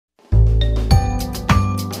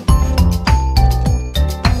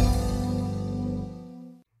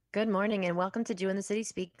Good morning and welcome to Jew in the City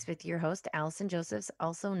Speaks with your host, Allison Josephs,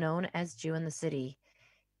 also known as Jew in the City.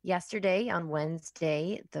 Yesterday, on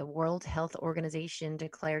Wednesday, the World Health Organization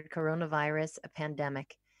declared coronavirus a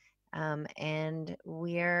pandemic. And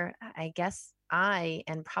I guess I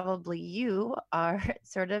and probably you are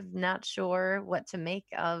sort of not sure what to make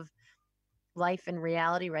of life and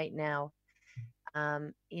reality right now.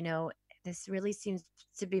 Um, you know, this really seems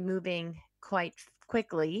to be moving quite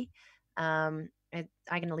quickly.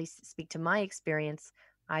 I can at least speak to my experience.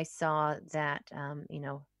 I saw that,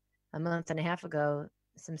 a month and a half ago,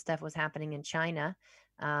 some stuff was happening in China.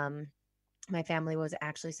 Um, my family was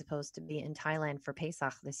actually supposed to be in Thailand for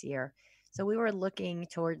Pesach this year. So we were looking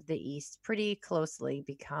toward the east pretty closely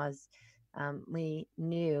because we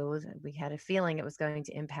knew, we had a feeling it was going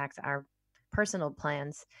to impact our personal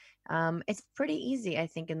plans. It's pretty easy, I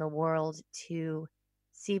think, in the world to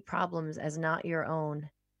see problems as not your own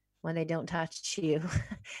when they don't touch you.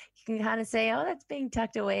 You can kind of say, oh, that's being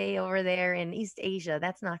tucked away over there in East Asia.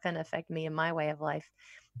 That's not going to affect me in my way of life.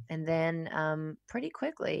 And then pretty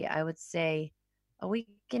quickly, I would say a week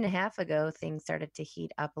and a half ago, things started to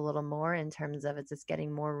heat up a little more in terms of it's just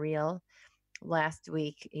getting more real. Last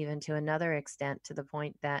week, even to another extent, to the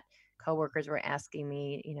point that coworkers were asking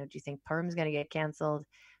me, do you think Purim's going to get canceled?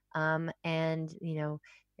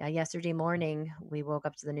 Yesterday morning, we woke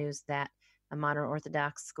up to the news that a modern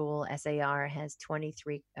Orthodox school, SAR, has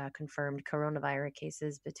 23 confirmed coronavirus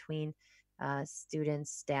cases between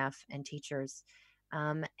students, staff, and teachers.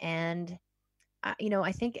 I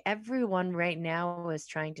think everyone right now is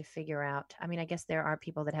trying to figure out. I mean, I guess there are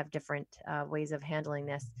people that have different ways of handling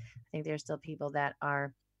this. I think there's still people that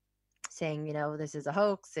are saying, this is a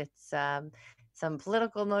hoax. It's some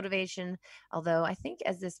political motivation. Although I think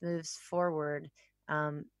as this moves forward,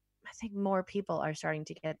 I think more people are starting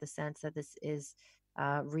to get the sense that this is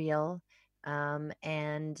real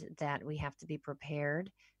and that we have to be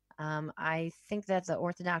prepared. I think that the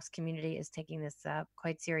Orthodox community is taking this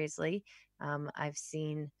quite seriously. I've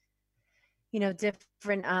seen,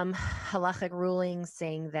 different halachic rulings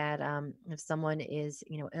saying that if someone is,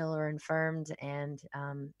 ill or infirmed and,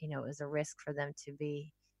 is a risk for them to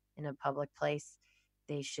be in a public place,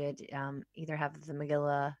 they should either have the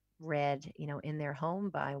Megillah read, in their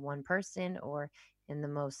home by one person, or in the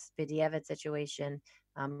most b'diavad situation,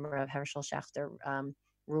 Rav Herschel Schachter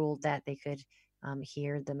ruled that they could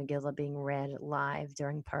hear the Megillah being read live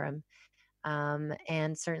during Purim.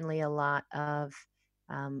 And certainly a lot of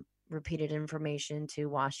repeated information to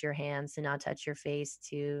wash your hands, to not touch your face,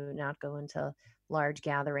 to not go into large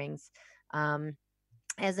gatherings.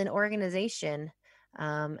 As an organization,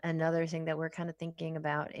 another thing that we're kind of thinking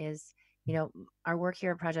about is, our work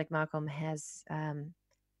here at Project Malcolm has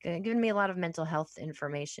given me a lot of mental health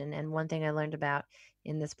information. And one thing I learned about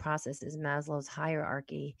in this process is Maslow's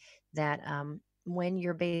hierarchy, that when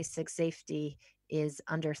your basic safety is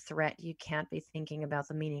under threat, you can't be thinking about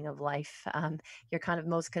the meaning of life. You're kind of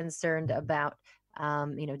most concerned about,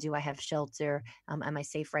 do I have shelter? Am I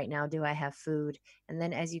safe right now? Do I have food? And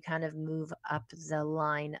then as you kind of move up the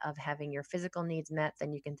line of having your physical needs met,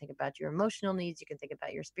 then you can think about your emotional needs. You can think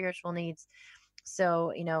about your spiritual needs.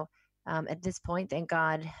 So, at this point, thank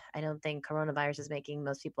God, I don't think coronavirus is making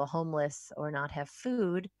most people homeless or not have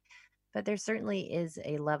food, but there certainly is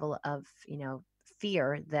a level of,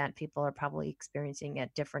 fear that people are probably experiencing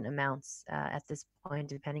at different amounts at this point,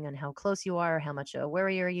 depending on how close you are, how much a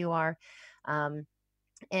worrier you are. Um,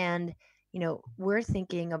 and, we're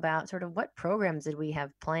thinking about sort of what programs did we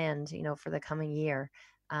have planned, for the coming year,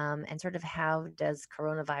 and sort of how does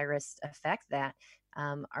coronavirus affect that?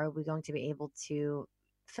 Are we going to be able to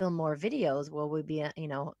film more videos? Will we be,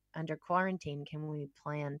 under quarantine? Can we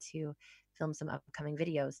plan to film some upcoming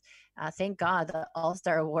videos? Thank God the All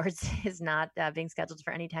Star Awards is not being scheduled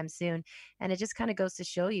for anytime soon. And it just kind of goes to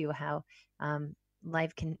show you how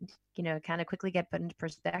life can, kind of quickly get put into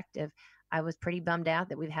perspective. I was pretty bummed out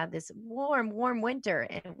that we've had this warm winter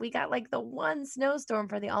and we got like the one snowstorm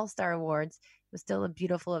for the All Star Awards. It was still a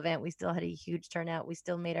beautiful event. We still had a huge turnout. We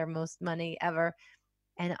still made our most money ever.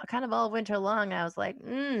 And kind of all winter long, I was like,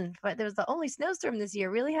 but there was the only snowstorm this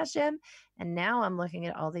year, really, Hashem? And now I'm looking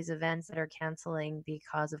at all these events that are canceling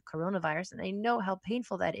because of coronavirus. And I know how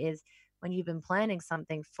painful that is when you've been planning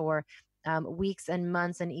something for weeks and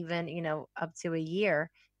months and even, up to a year.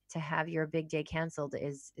 To have your big day canceled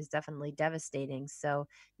is definitely devastating. So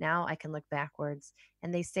now I can look backwards.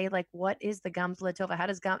 And they say, like, what is the Gam Latova? How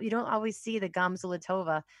does you don't always see the Gam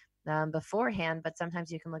Latova beforehand, but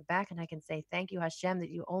sometimes you can look back and I can say, thank you, Hashem, that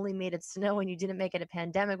you only made it snow and you didn't make it a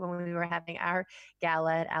pandemic when we were having our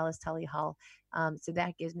gala at Alice Tully Hall. So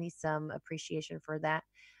that gives me some appreciation for that.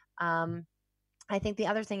 Um, I think the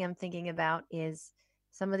other thing I'm thinking about is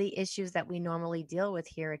some of the issues that we normally deal with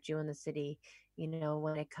here at Jew in the City. You know,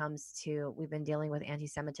 when it comes to, we've been dealing with anti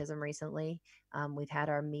Semitism recently. We've had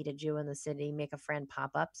our Meet a Jew in the City, Make a Friend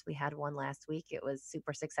pop ups. We had one last week, it was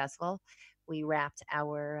super successful. We wrapped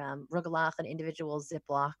our rugelach in individual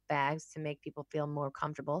Ziploc bags to make people feel more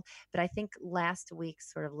comfortable. But I think last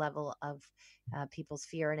week's sort of level of people's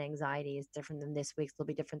fear and anxiety is different than this week's, will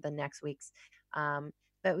be different than next week's. Um,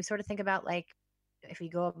 but we sort of think about like, if we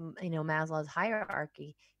go up, Maslow's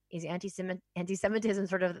hierarchy, is anti-Semitism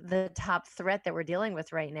sort of the top threat that we're dealing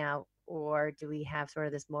with right now, or do we have sort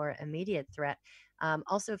of this more immediate threat?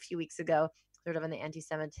 Also, a few weeks ago, sort of in the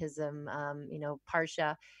anti-Semitism,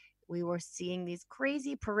 parsha, we were seeing these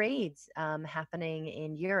crazy parades happening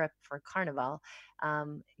in Europe for Carnival.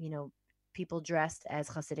 People dressed as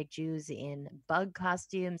Hasidic Jews in bug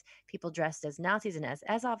costumes, people dressed as Nazis and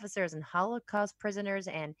SS officers and Holocaust prisoners,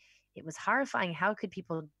 and it was horrifying. How could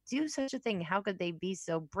people do such a thing? How could they be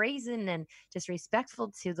so brazen and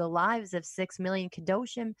disrespectful to the lives of 6 million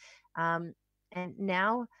Kedoshim? Um, and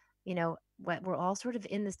now, we're all sort of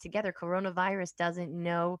in this together. Coronavirus doesn't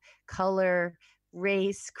know color,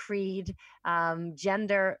 race, creed,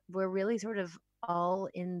 gender. We're really sort of all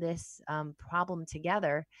in this problem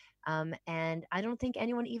together. And I don't think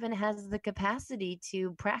anyone even has the capacity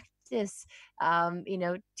to practice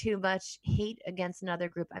too much hate against another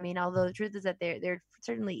group. I mean, although the truth is that there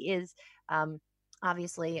certainly is um,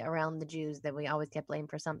 obviously around the Jews that we always get blamed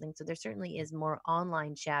for something. So there certainly is more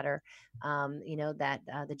online chatter, that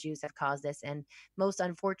the Jews have caused this. And most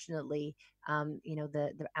unfortunately,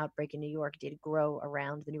 the outbreak in New York did grow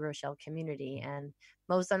around the New Rochelle community. And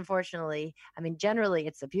most unfortunately, I mean, generally,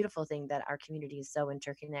 it's a beautiful thing that our community is so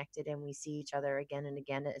interconnected and we see each other again and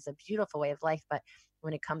again. It's a beautiful way of life. But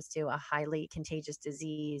when it comes to a highly contagious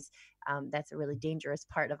disease, that's a really dangerous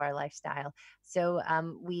part of our lifestyle. So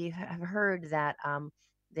we have heard that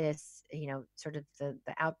this, sort of the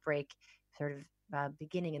outbreak, sort of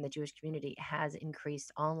beginning in the Jewish community, has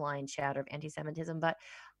increased online chatter of anti-Semitism. But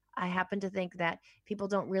I happen to think that people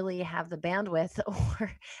don't really have the bandwidth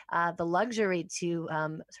or the luxury to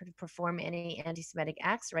sort of perform any anti Semitic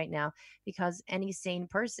acts right now, because any sane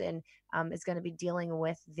person is going to be dealing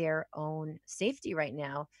with their own safety right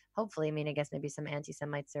now. Hopefully, I mean, I guess maybe some anti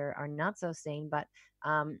Semites are not so sane, but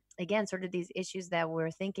again, sort of these issues that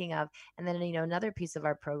we're thinking of. And then, another piece of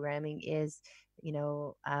our programming is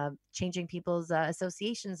changing people's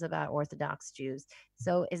associations about Orthodox Jews.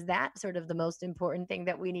 So, is that sort of the most important thing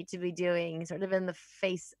that we need to be doing, sort of in the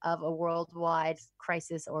face of a worldwide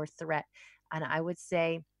crisis or threat? And I would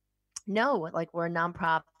say, no, like, we're a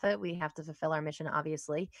nonprofit. We have to fulfill our mission,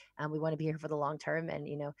 obviously. We want to be here for the long term and,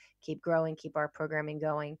 keep growing, keep our programming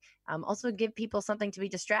going. Also, give people something to be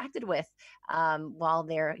distracted with while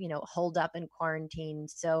they're, holed up in quarantine.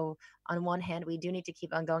 So, on one hand, we do need to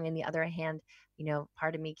keep on going. On the other hand,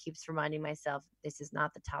 part of me keeps reminding myself this is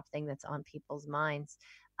not the top thing that's on people's minds.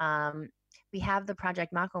 Um, we have the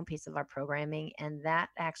Project Makom piece of our programming, and that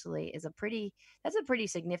actually is that's a pretty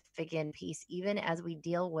significant piece, even as we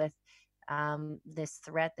deal with this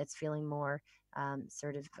threat that's feeling more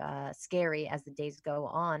sort of scary as the days go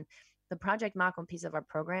on. The Project Makom piece of our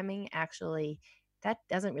programming actually, that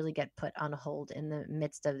doesn't really get put on hold in the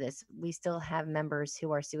midst of this. We still have members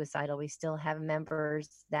who are suicidal. We still have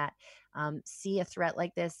members that see a threat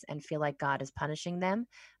like this and feel like God is punishing them.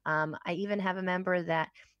 I even have a member that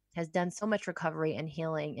has done so much recovery and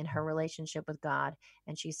healing in her relationship with God.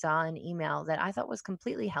 And she saw an email that I thought was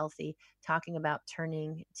completely healthy, talking about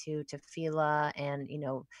turning to tefillah and,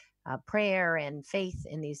 prayer and faith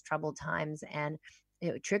in these troubled times. And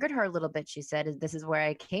it triggered her a little bit. She said, "This is where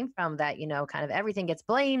I came from, that, kind of everything gets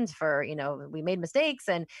blamed for, we made mistakes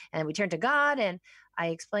and we turned to God." And I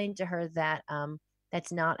explained to her that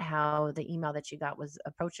that's not how the email that she got was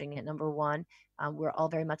approaching it. Number one, we're all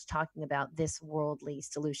very much talking about this worldly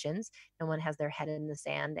solutions. No one has their head in the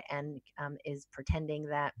sand and is pretending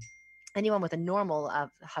that anyone with a normal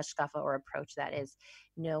hashkafa or approach, that is,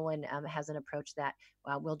 no one has an approach that,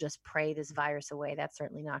 well, we'll just pray this virus away. That's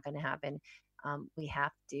certainly not going to happen. We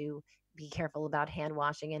have to be careful about hand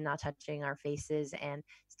washing and not touching our faces and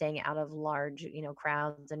staying out of large,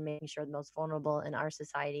 crowds, and making sure the most vulnerable in our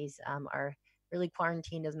societies are really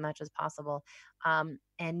quarantined as much as possible.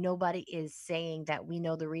 And nobody is saying that we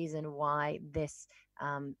know the reason why this,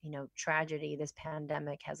 tragedy, this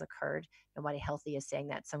pandemic has occurred. Nobody healthy is saying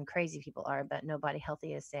that. Some crazy people are, but nobody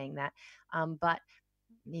healthy is saying that. But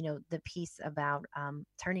the piece about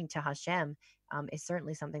turning to Hashem is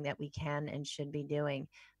certainly something that we can and should be doing.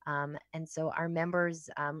 And so our members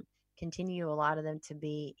continue, a lot of them, to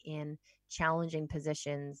be in challenging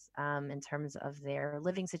positions in terms of their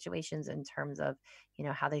living situations, in terms of,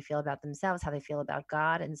 how they feel about themselves, how they feel about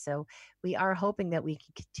God. And so we are hoping that we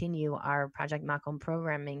can continue our Project Makom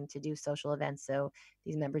programming to do social events so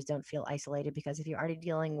these members don't feel isolated. Because if you're already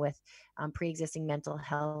dealing with pre-existing mental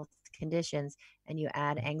health conditions and you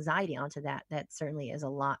add anxiety onto that, that certainly is a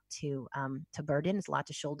lot to burden. It's a lot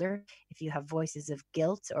to shoulder. If you have voices of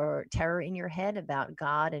guilt or terror in your head about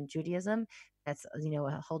God and Judaism, that's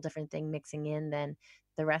a whole different thing mixing in than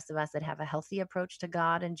the rest of us that have a healthy approach to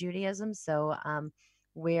God and Judaism. So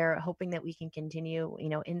we're hoping that we can continue,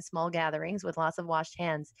 in small gatherings with lots of washed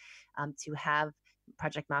hands, to have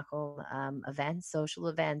Project Mako events, social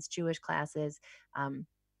events, Jewish classes.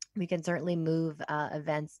 We can certainly move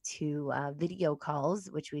events to video calls,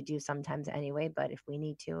 which we do sometimes anyway. But if we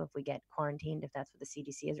need to, if we get quarantined, if that's what the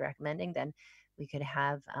CDC is recommending, then we could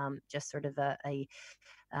have just sort of a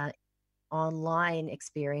online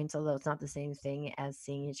experience, although it's not the same thing as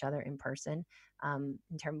seeing each other in person.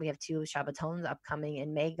 We have 2 Shabbatons upcoming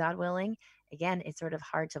in May, God willing. Again, it's sort of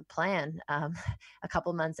hard to plan a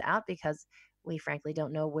couple months out because we frankly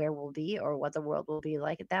don't know where we'll be or what the world will be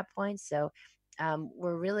like at that point. So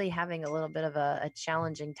we're really having a little bit of a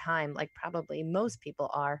challenging time, like probably most people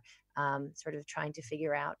are, sort of trying to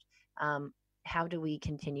figure out how do we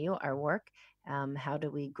continue our work? How do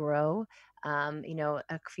we grow?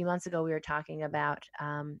 A few months ago, we were talking about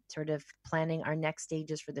sort of planning our next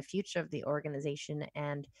stages for the future of the organization.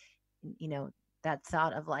 And, you know, that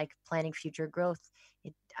thought of like planning future growth,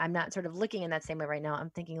 I'm not sort of looking in that same way right now. I'm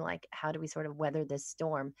thinking like, how do we sort of weather this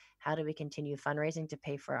storm? How do we continue fundraising to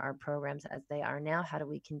pay for our programs as they are now? How do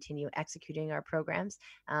we continue executing our programs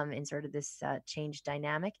in sort of this change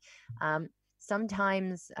dynamic?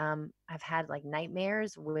 Sometimes I've had like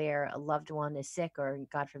nightmares where a loved one is sick or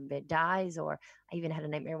God forbid dies, or I even had a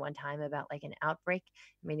nightmare one time about like an outbreak.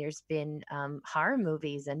 I mean, there's been horror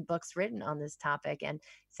movies and books written on this topic, and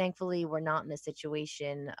thankfully we're not in a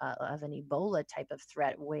situation of an Ebola type of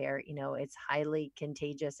threat where, it's highly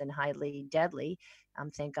contagious and highly deadly.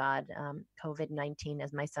 Thank God, COVID-19,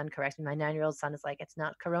 as my son corrects me, my 9-year-old son is like, it's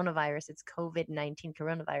not coronavirus, it's COVID-19.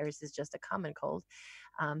 Coronavirus is just a common cold.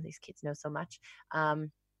 These kids know so much.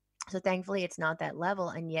 So thankfully, it's not that level.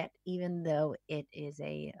 And yet, even though it is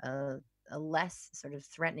a less sort of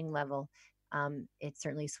threatening level, it's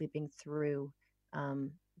certainly sweeping through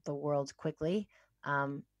the world quickly.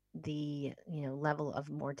 The level of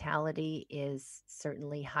mortality is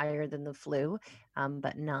certainly higher than the flu,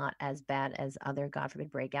 but not as bad as other, God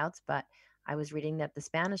forbid, breakouts. But I was reading that the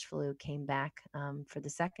Spanish flu came back for the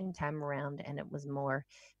second time around, and it was more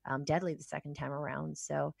deadly the second time around.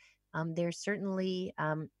 So there's certainly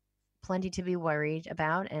plenty to be worried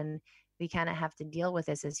about, and we kind of have to deal with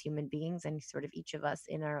this as human beings and sort of each of us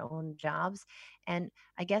in our own jobs. And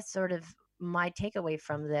I guess sort of my takeaway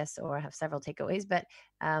from this, or I have several takeaways, but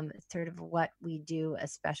sort of what we do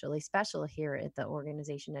especially special here at the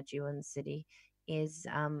organization at Jew in the City is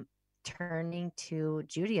turning to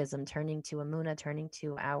Judaism, turning to Amunah, turning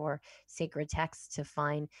to our sacred texts to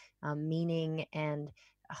find meaning and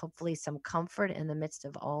hopefully some comfort in the midst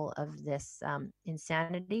of all of this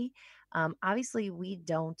insanity. Obviously, we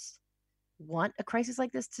don't want a crisis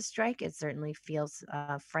like this to strike. It certainly feels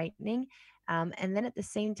frightening. And then at the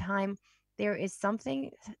same time, there is something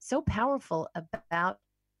so powerful about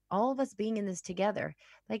all of us being in this together.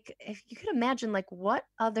 Like if you could imagine like what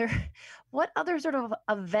other what other sort of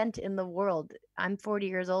event in the world, I'm 40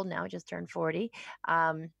 years old now, I just turned 40.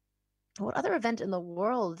 What other event in the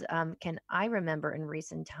world can I remember in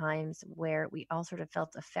recent times where we all sort of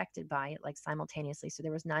felt affected by it, like simultaneously? So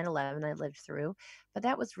there was 9/11 I lived through, but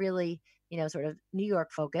that was really, sort of New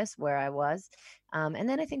York focus where I was. And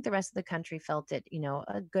then I think the rest of the country felt it,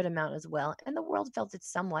 a good amount as well. And the world felt it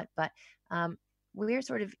somewhat, but we're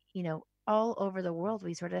sort of, all over the world,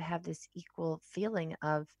 we sort of have this equal feeling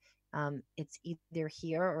of it's either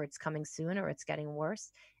here or it's coming soon or it's getting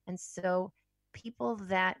worse. And so people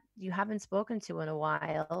that you haven't spoken to in a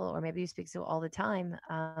while, or maybe you speak to all the time,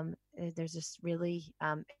 there's just really,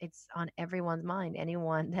 it's on everyone's mind.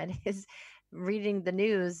 Anyone that is reading the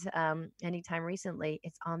news anytime recently,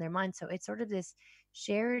 it's on their mind. So it's sort of this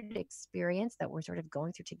shared experience that we're sort of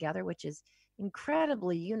going through together, which is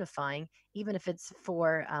incredibly unifying, even if it's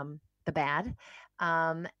for the bad.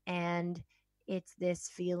 And it's this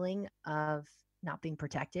feeling of not being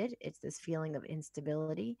protected. It's this feeling of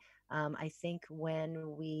instability. I think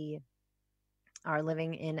when we are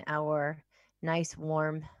living in our nice,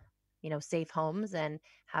 warm, safe homes and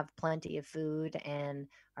have plenty of food and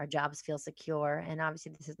our jobs feel secure, and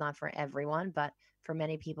obviously this is not for everyone, but for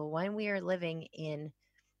many people, when we are living in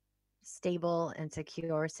stable and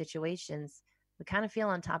secure situations, we kind of feel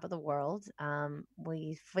on top of the world.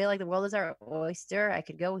 We feel like the world is our oyster. I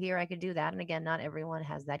could go here, I could do that. And again, not everyone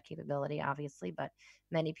has that capability, obviously, but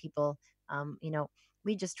many people,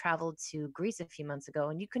 we just traveled to Greece a few months ago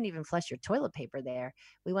and you couldn't even flush your toilet paper there.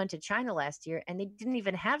 We went to China last year and they didn't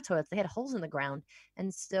even have toilets. They had holes in the ground.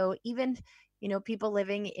 And so even, people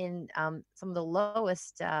living in some of the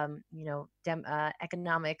lowest,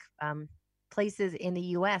 economic places in the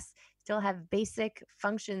US still have basic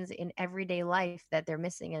functions in everyday life that they're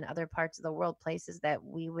missing in other parts of the world, places that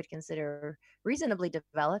we would consider reasonably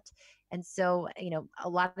developed. And so, a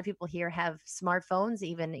lot of people here have smartphones,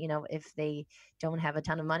 even, if they don't have a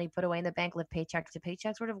ton of money put away in the bank, live paycheck to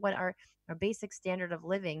paycheck, sort of what our basic standard of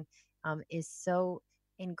living is so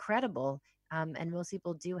incredible. And most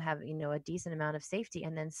people do have, a decent amount of safety.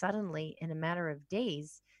 And then suddenly, in a matter of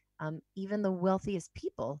days, even the wealthiest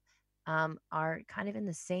people are kind of in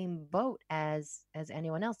the same boat as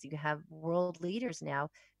anyone else. You have world leaders now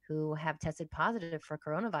who have tested positive for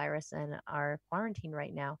coronavirus and are quarantined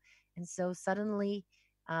right now, and so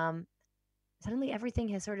um, suddenly everything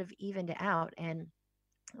has sort of evened out, and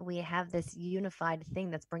we have this unified thing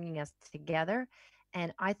that's bringing us together.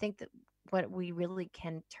 And I think that what we really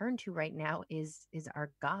can turn to right now is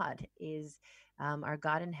our God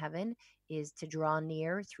in heaven, is to draw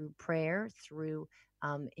near through prayer, through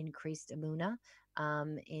increased amuna,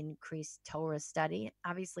 increased Torah study.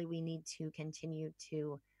 Obviously we need to continue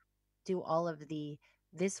to do all of the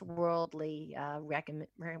this worldly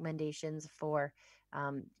recommendations for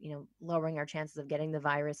lowering our chances of getting the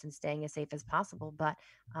virus and staying as safe as possible. But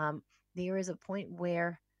there is a point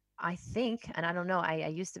where I think, and I don't know, I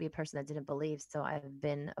used to be a person that didn't believe, so I've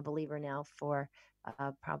been a believer now for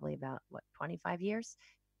probably about 25 years.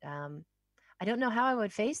 um, I don't know how I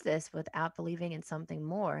would face this without believing in something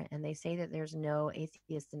more. And they say that there's no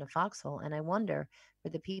atheist in a foxhole. And I wonder, for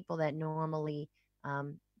the people that normally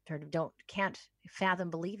sort of can't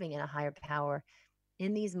fathom believing in a higher power,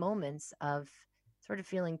 in these moments of sort of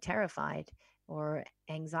feeling terrified or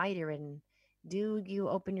anxiety ridden, do you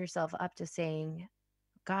open yourself up to saying,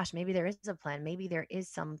 gosh, maybe there is a plan, maybe there is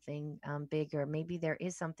something bigger, maybe there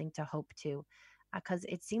is something to hope to? Because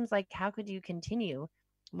it seems like, how could you continue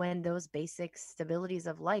when those basic stabilities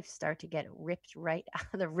of life start to get ripped right out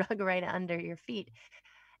of the rug, right under your feet?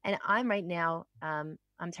 And I'm right now, I'm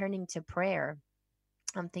turning to prayer.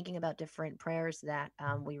 I'm thinking about different prayers that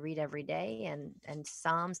we read every day, and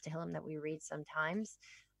Psalms, Tehillim, that we read sometimes.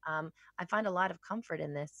 I find a lot of comfort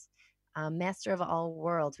in this. Master of all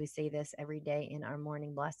worlds, we say this every day in our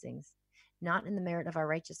morning blessings. Not in the merit of our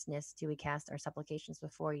righteousness do we cast our supplications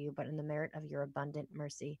before you, but in the merit of your abundant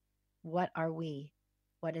mercy. What are we?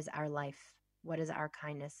 What is our life? What is our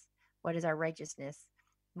kindness? What is our righteousness?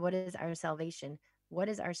 What is our salvation? What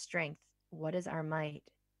is our strength? What is our might?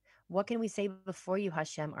 What can we say before you,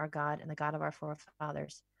 Hashem, our God and the God of our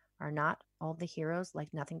forefathers? Are not all the heroes like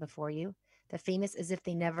nothing before you? The famous as if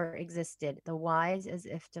they never existed, the wise as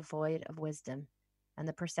if devoid of wisdom, and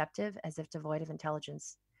the perceptive as if devoid of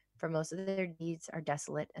intelligence. For most of their deeds are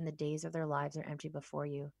desolate, and the days of their lives are empty before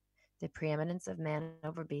you. The preeminence of man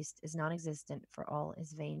over beast is non existent, for all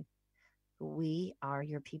is vain. We are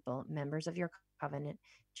your people, members of your covenant,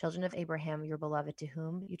 children of Abraham, your beloved, to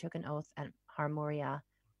whom you took an oath at Har Moriah,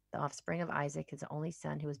 the offspring of Isaac, his only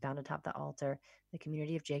son, who was bound atop the altar, the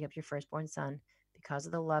community of Jacob, your firstborn son. Because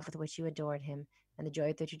of the love with which you adored him and the joy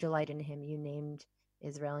with which you delight in him, you named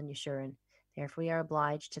Israel and Yeshurun. Therefore, we are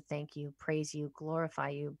obliged to thank you, praise you, glorify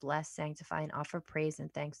you, bless, sanctify, and offer praise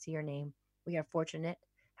and thanks to your name. We are fortunate.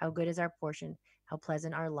 How good is our portion, how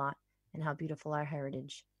pleasant our lot, and how beautiful our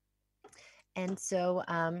heritage. And so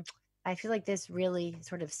I feel like this really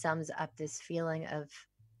sort of sums up this feeling of,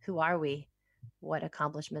 who are we? What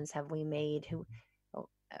accomplishments have we made?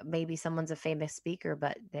 Maybe someone's a famous speaker,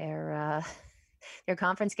 but their their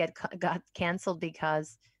conference got canceled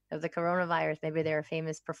because of the coronavirus. Maybe they're a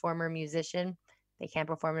famous performer, musician. They can't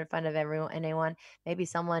perform in front of anyone. Maybe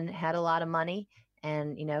someone had a lot of money,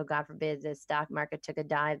 and God forbid, the stock market took a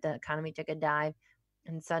dive, the economy took a dive,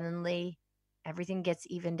 and suddenly everything gets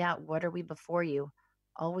evened out. What are we before you?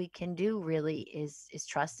 All we can do really is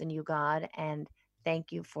trust in you, God, and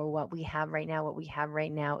thank you for what we have right now. What we have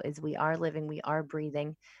right now is we are living, we are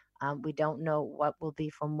breathing. We don't know what will be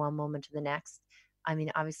from one moment to the next. I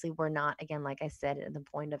mean, obviously, we're not, again, like I said, at the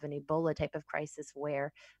point of an Ebola type of crisis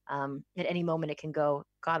where at any moment it can go.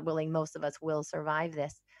 God willing, most of us will survive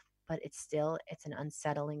this, but it's an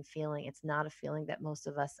unsettling feeling. It's not a feeling that most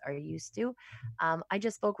of us are used to. I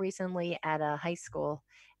just spoke recently at a high school,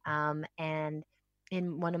 and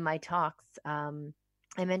in one of my talks,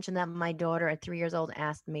 I mentioned that my daughter at 3 years old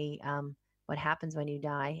asked me, what happens when you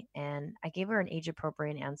die? And I gave her an age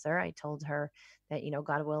appropriate answer. I told her that,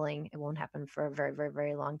 God willing, it won't happen for a very, very,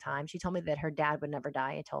 very long time. She told me that her dad would never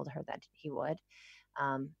die. I told her that he would.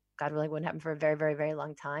 Um, God willing, wouldn't happen for a very, very, very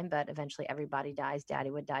long time, but eventually everybody dies.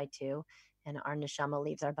 Daddy would die too. And our neshama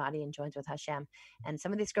leaves our body and joins with Hashem. And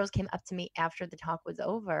some of these girls came up to me after the talk was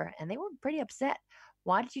over and they were pretty upset.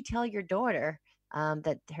 Why did you tell your daughter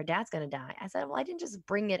that her dad's going to die? I said, well, I didn't just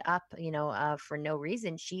bring it up, for no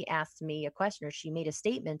reason. She asked me a question, or she made a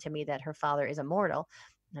statement to me that her father is immortal.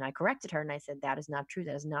 And I corrected her and I said, that is not true.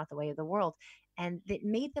 That is not the way of the world. And it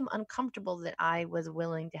made them uncomfortable that I was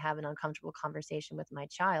willing to have an uncomfortable conversation with my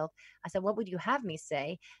child. I said, what would you have me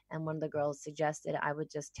say? And one of the girls suggested I would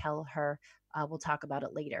just tell her, we'll talk about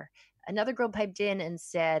it later. Another girl piped in and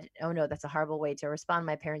said, oh no, that's a horrible way to respond.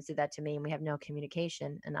 My parents did that to me and we have no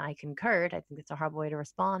communication. And I concurred. I think it's a horrible way to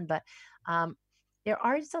respond. But um, there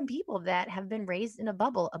are some people that have been raised in a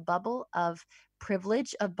bubble of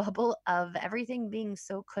privilege, a bubble of everything being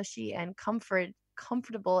so cushy and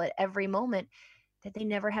comfortable at every moment, that they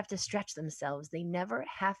never have to stretch themselves. They never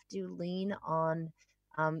have to lean on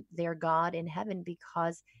their God in heaven,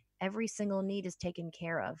 because every single need is taken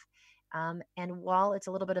care of. And while it's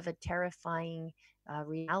a little bit of a terrifying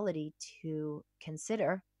reality to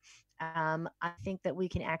consider, I think that we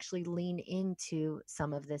can actually lean into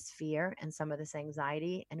some of this fear and some of this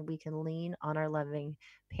anxiety, and we can lean on our loving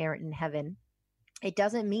parent in heaven. It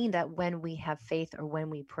doesn't mean that when we have faith or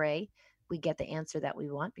when we pray, we get the answer that we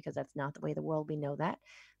want, because that's not the way the world we know that.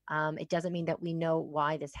 It doesn't mean that we know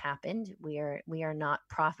why this happened. We are not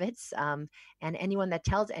prophets, and anyone that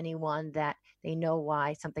tells anyone that they know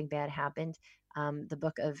why something bad happened, the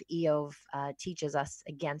book of Eov teaches us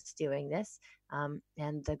against doing this,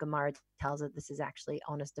 and the Gemara tells us this is actually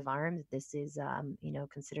onus devarim. This is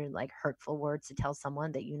considered like hurtful words to tell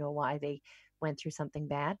someone that you know why they went through something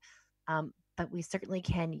bad. But we certainly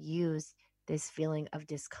can use this feeling of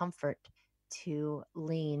discomfort to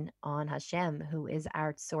lean on Hashem, who is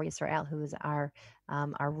our Tzor Yisrael, who is our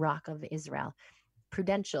rock of Israel.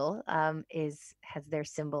 Prudential has their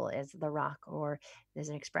symbol as the rock, or there's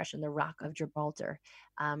an expression, the rock of Gibraltar.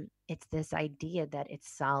 It's this idea that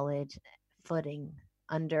it's solid footing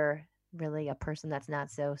under really a person that's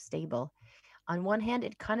not so stable. On one hand,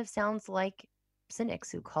 it kind of sounds like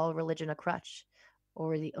cynics who call religion a crutch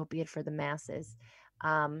or the opiate for the masses.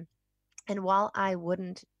 Um, and while I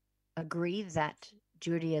wouldn't agree that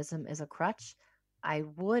Judaism is a crutch, I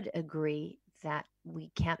would agree that we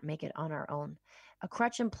can't make it on our own. A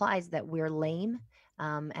crutch implies that we're lame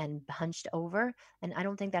and hunched over. And I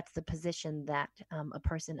don't think that's the position that a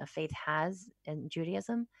person of faith has in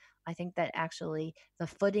Judaism. I think that actually the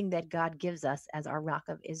footing that God gives us as our rock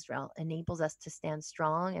of Israel enables us to stand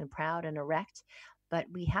strong and proud and erect. But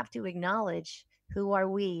we have to acknowledge, who are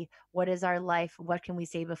we? What is our life? What can we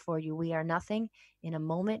say before you? We are nothing. In a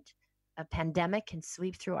moment, a pandemic can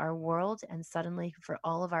sweep through our world, and suddenly, for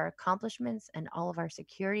all of our accomplishments and all of our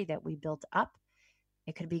security that we built up,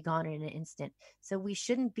 it could be gone in an instant. So we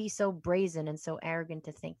shouldn't be so brazen and so arrogant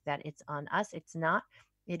to think that it's on us. It's not.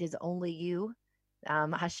 It is only you,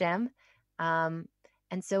 Hashem. Um,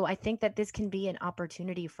 and so I think that this can be an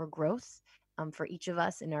opportunity for growth, for each of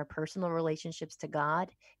us in our personal relationships to God,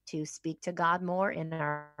 to speak to God more in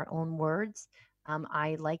our own words.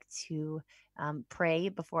 I like to pray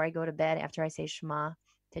before I go to bed after I say Shema,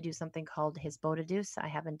 to do something called Hisbodedus. I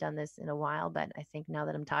haven't done this in a while, but I think now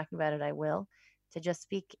that I'm talking about it, I will, to just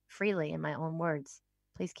speak freely in my own words.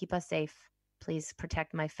 Please keep us safe. Please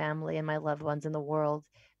protect my family and my loved ones in the world.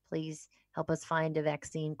 Please help us find a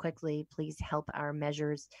vaccine quickly. Please help our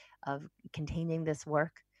measures of containing this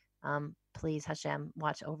work. Please, Hashem,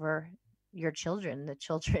 watch over your children, the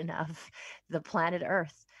children of the planet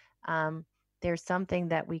Earth. There's something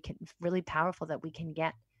that we can really powerful that we can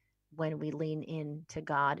get when we lean in to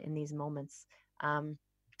God in these moments. I'm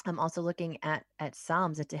also looking at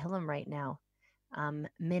Psalms, at Tehillim right now.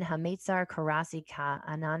 Min hametzar karasi ka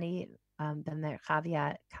anani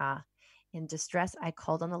b'merchavia ka. In distress, I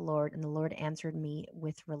called on the Lord, and the Lord answered me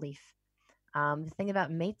with relief. The thing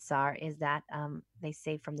about Meitzar is that they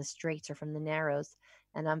say from the straits or from the narrows.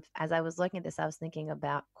 And as I was looking at this, I was thinking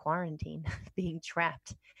about quarantine, being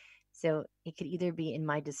trapped. So it could either be in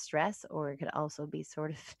my distress, or it could also be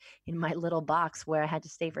sort of in my little box where I had to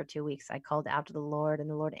stay for 2 weeks. I called out to the Lord, and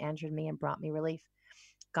the Lord answered me and brought me relief.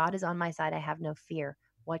 God is on my side. I have no fear.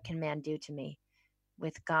 What can man do to me?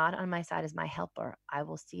 With God on my side as my helper, I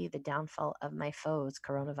will see the downfall of my foes,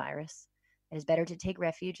 coronavirus. It is better to take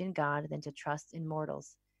refuge in God than to trust in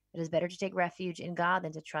mortals. It is better to take refuge in God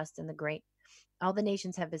than to trust in the great All the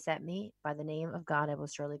nations have beset me. By the name of God, I will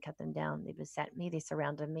surely cut them down. They beset me, they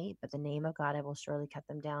surrounded me, but the name of God, I will surely cut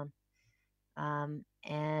them down.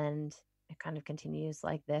 And it kind of continues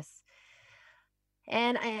like this.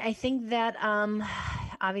 And I think that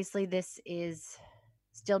obviously this is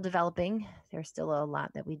still developing. There's still a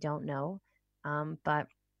lot that we don't know. But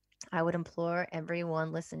I would implore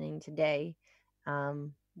everyone listening today,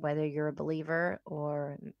 whether you're a believer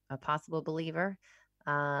or a possible believer,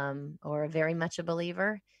 or very much a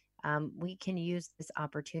believer, we can use this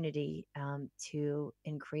opportunity to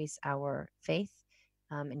increase our faith,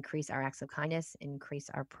 increase our acts of kindness, increase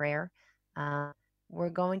our prayer. Uh, we're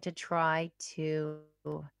going to try to,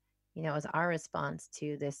 as our response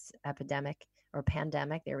to this epidemic or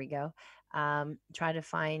pandemic, there we go, try to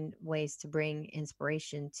find ways to bring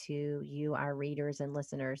inspiration to you, our readers and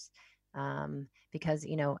listeners. Because,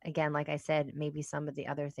 again, like I said, maybe some of the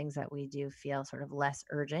other things that we do feel sort of less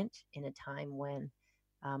urgent in a time when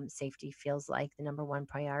safety feels like the number one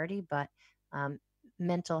priority. But um,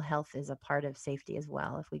 mental health is a part of safety as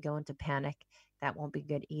well. If we go into panic, that won't be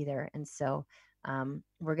good either. And so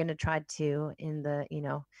we're going to try to, in the,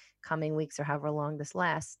 coming weeks or however long this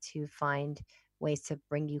lasts, to find ways to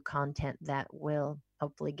bring you content that will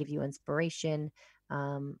hopefully give you inspiration,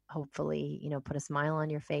 hopefully, put a smile on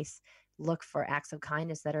your face. Look for acts of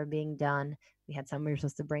kindness that are being done. We had someone we were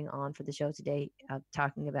supposed to bring on for the show today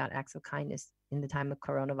talking about acts of kindness in the time of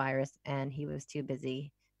coronavirus, and he was too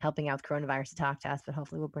busy helping out with coronavirus to talk to us, but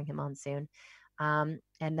hopefully we'll bring him on soon. And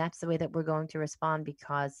that's the way that we're going to respond,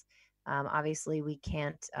 because obviously we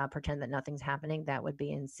can't pretend that nothing's happening. That would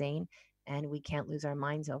be insane. And we can't lose our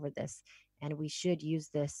minds over this. And we should use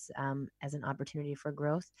this as an opportunity for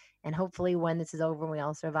growth. And hopefully, when this is over and we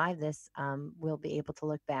all survive this, we'll be able to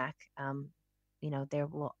look back. There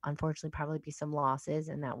will unfortunately probably be some losses,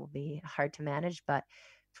 and that will be hard to manage. But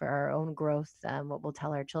for our own growth, what we'll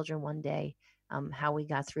tell our children one day, how we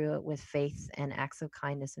got through it with faith and acts of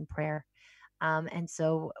kindness and prayer. And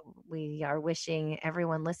so we are wishing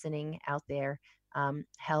everyone listening out there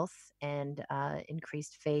health and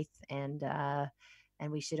increased faith, and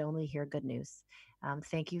we should only hear good news.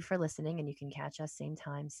 Thank you for listening, and you can catch us same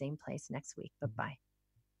time, same place next week. Bye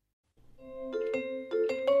bye.